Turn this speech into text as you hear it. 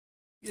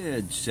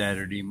Good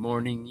Saturday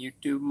morning,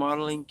 YouTube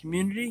modeling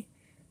community.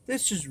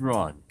 This is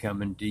Ron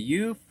coming to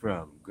you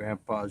from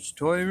Grandpa's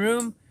Toy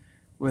Room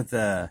with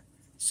a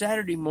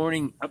Saturday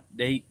morning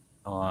update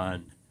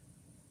on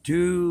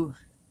two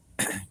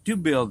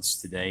builds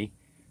today.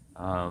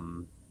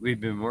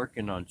 We've been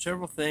working on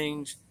several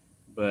things,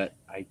 but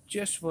I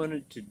just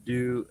wanted to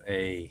do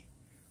a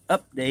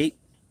update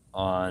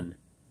on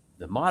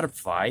the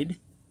modified.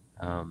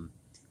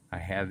 I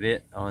have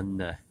it on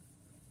the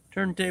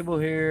turntable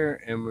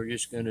here, and we're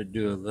just going to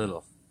do a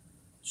little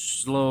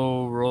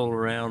slow roll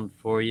around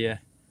for you.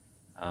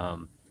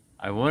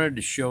 I wanted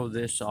to show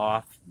this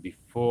off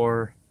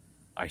before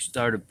I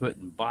started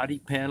putting body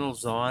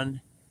panels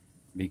on,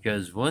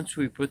 because once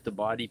we put the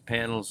body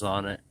panels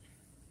on it,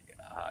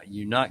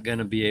 you're not going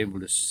to be able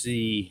to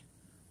see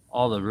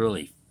all the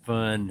really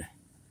fun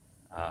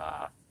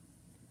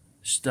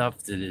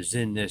stuff that is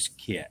in this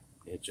kit.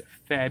 It's a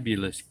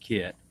fabulous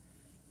kit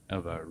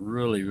of a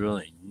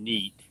really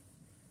neat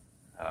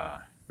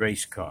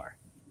race car,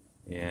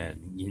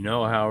 and you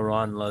know how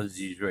Ron loves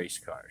these race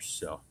cars.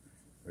 So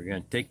we're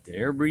going to take the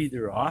air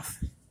breather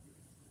off,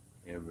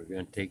 and we're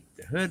going to take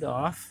the hood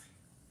off,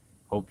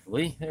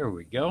 hopefully. There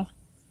we go.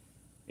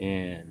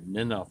 And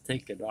then I'll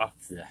take it off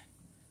the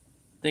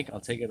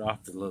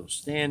little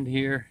stand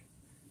here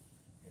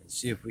and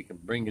see if we can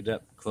bring it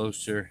up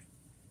closer.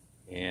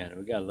 And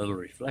we got a little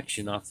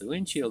reflection off the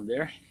windshield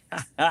there.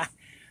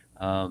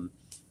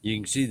 You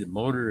can see the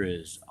motor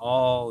is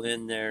all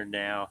in there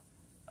now.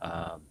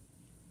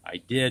 I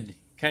did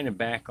kind of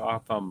back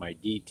off on my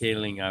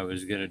detailing I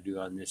was going to do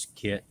on this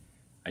kit.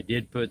 I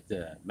did put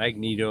the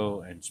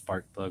magneto and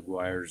spark plug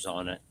wires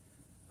on it,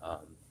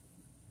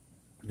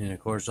 and of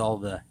course all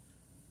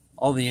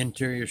the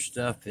interior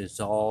stuff is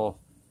all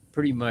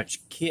pretty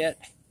much kit,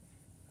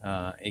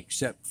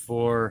 except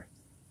for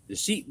the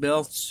seat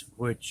belts,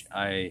 which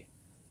I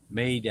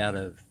made out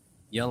of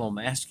yellow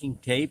masking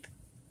tape,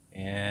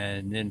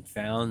 and then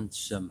found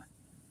some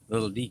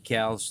little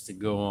decals to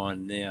go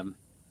on them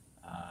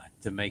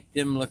to make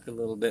them look a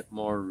little bit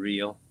more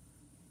real.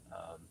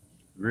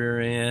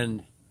 Rear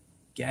end,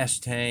 gas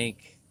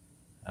tank,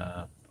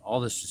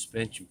 all the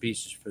suspension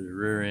pieces for the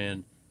rear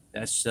end,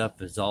 that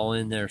stuff is all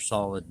in there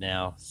solid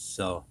now.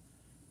 So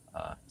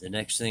the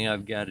next thing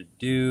I've got to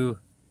do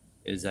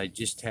is I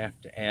just have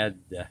to add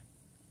the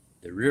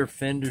rear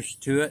fenders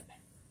to it.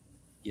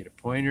 Get a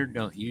pointer,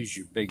 don't use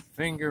your big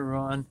finger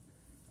on.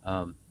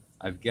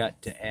 I've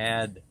got to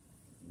add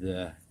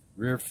the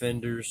rear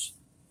fenders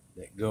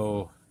that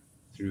go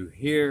through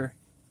here,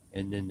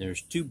 and then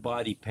there's two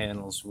body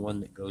panels, one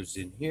that goes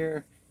in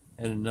here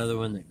and another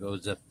one that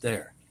goes up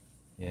there.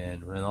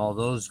 And when all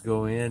those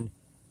go in,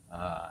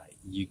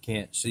 you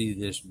can't see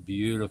this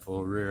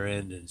beautiful rear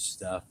end and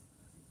stuff.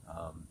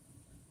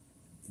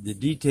 The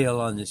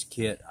detail on this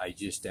kit I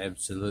just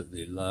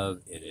absolutely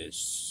love. It is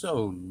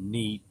so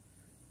neat.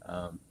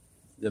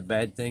 The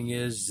bad thing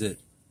is that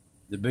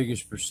the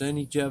biggest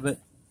percentage of it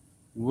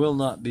will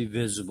not be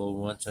visible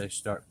once I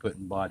start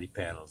putting body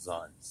panels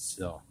on.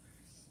 So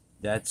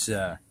that's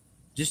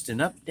just an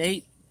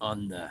update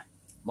on the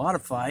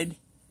modified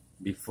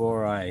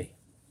before I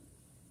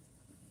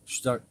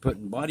start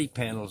putting body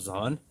panels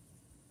on.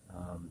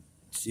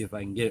 See if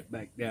I can get it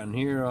back down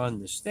here on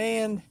the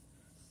stand,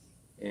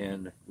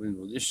 and we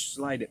will just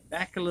slide it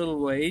back a little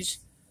ways.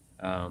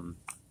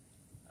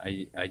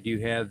 I do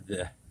have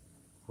the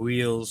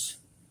wheels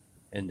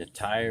and the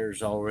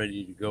tires all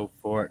ready to go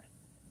for it.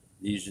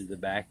 These are the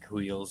back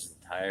wheels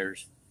and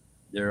tires.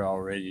 They're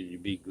all ready to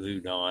be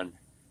glued on.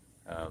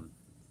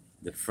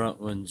 The front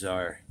ones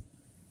are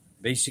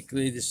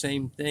basically the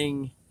same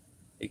thing,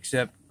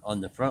 except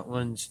on the front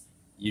ones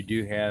you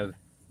do have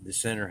the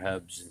center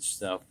hubs and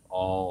stuff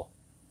all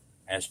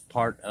as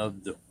part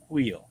of the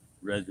wheel,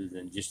 rather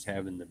than just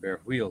having the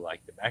bare wheel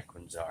like the back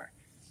ones are.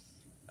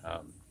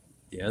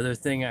 The other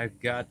thing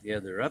I've got, the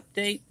other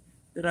update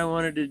that I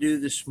wanted to do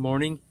this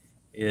morning,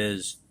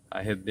 is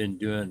I have been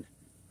doing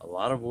a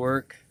lot of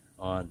work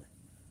on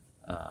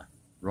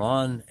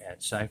Ron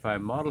at Sci-Fi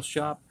Model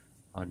Shop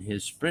on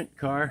his sprint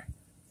car.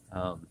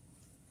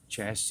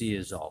 Chassis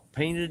is all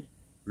painted,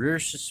 rear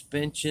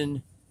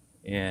suspension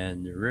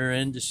and the rear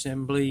end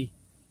assembly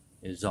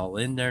is all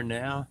in there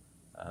now.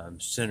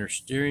 Center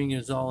steering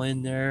is all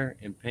in there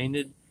and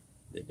painted.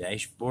 The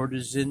dashboard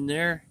is in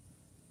there,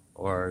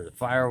 or the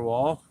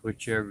firewall,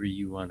 whichever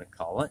you want to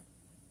call it.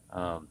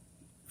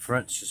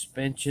 Front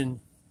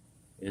suspension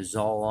is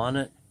all on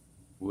it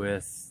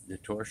with the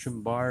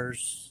torsion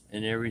bars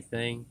and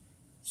everything.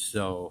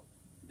 So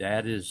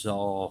that is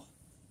all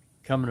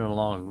coming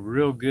along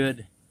real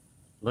good,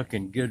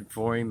 looking good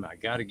for him. I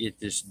got to get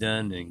this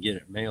done and get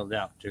it mailed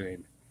out to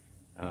him.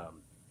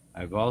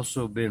 I've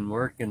also been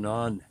working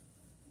on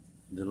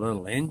the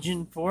little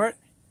engine for it,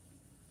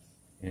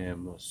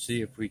 and we'll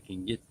see if we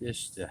can get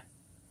this to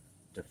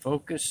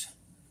focus.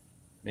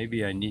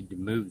 Maybe I need to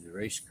move the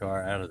race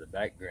car out of the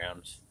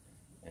backgrounds,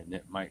 and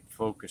it might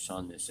focus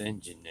on this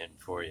engine then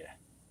for you.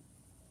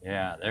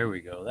 Yeah, there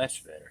we go. That's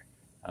better.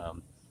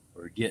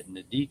 We're getting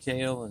the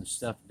detail and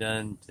stuff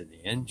done to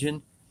the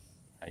engine.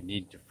 I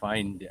need to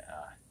find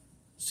a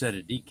set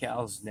of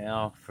decals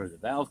now for the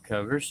valve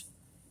covers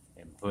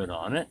and put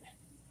on it.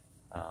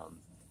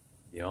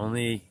 The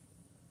only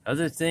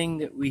other thing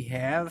that we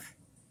have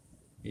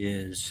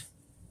is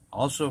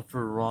also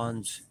for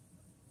Ron's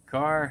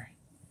car,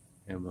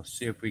 and we'll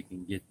see if we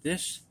can get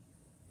this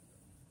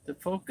to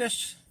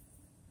focus.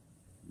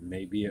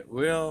 Maybe it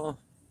will,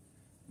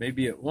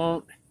 maybe it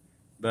won't,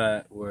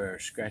 but we're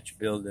scratch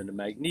building a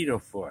magneto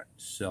for it.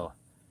 So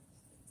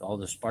all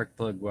the spark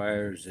plug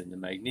wires and the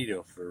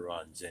magneto for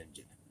Ron's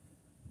engine.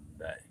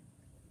 But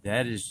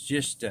that is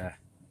just a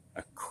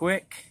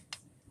quick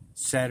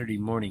Saturday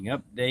morning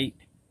update.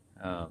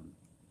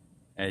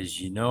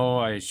 As you know,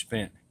 I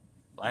spent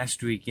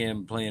last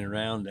weekend playing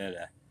around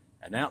at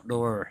an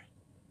outdoor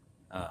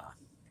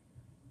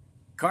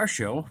car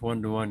show,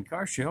 one-to-one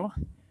car show.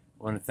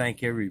 I want to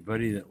thank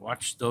everybody that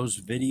watched those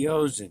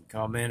videos and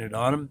commented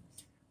on them.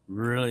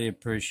 Really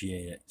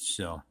appreciate it.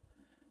 So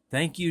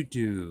thank you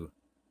to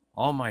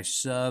all my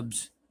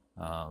subs,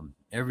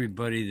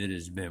 everybody that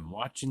has been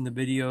watching the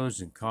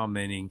videos and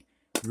commenting.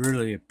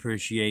 Really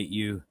appreciate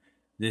you.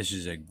 This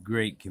is a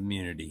great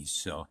community.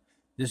 So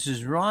this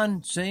is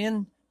Ron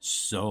saying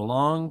so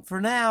long for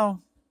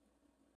now.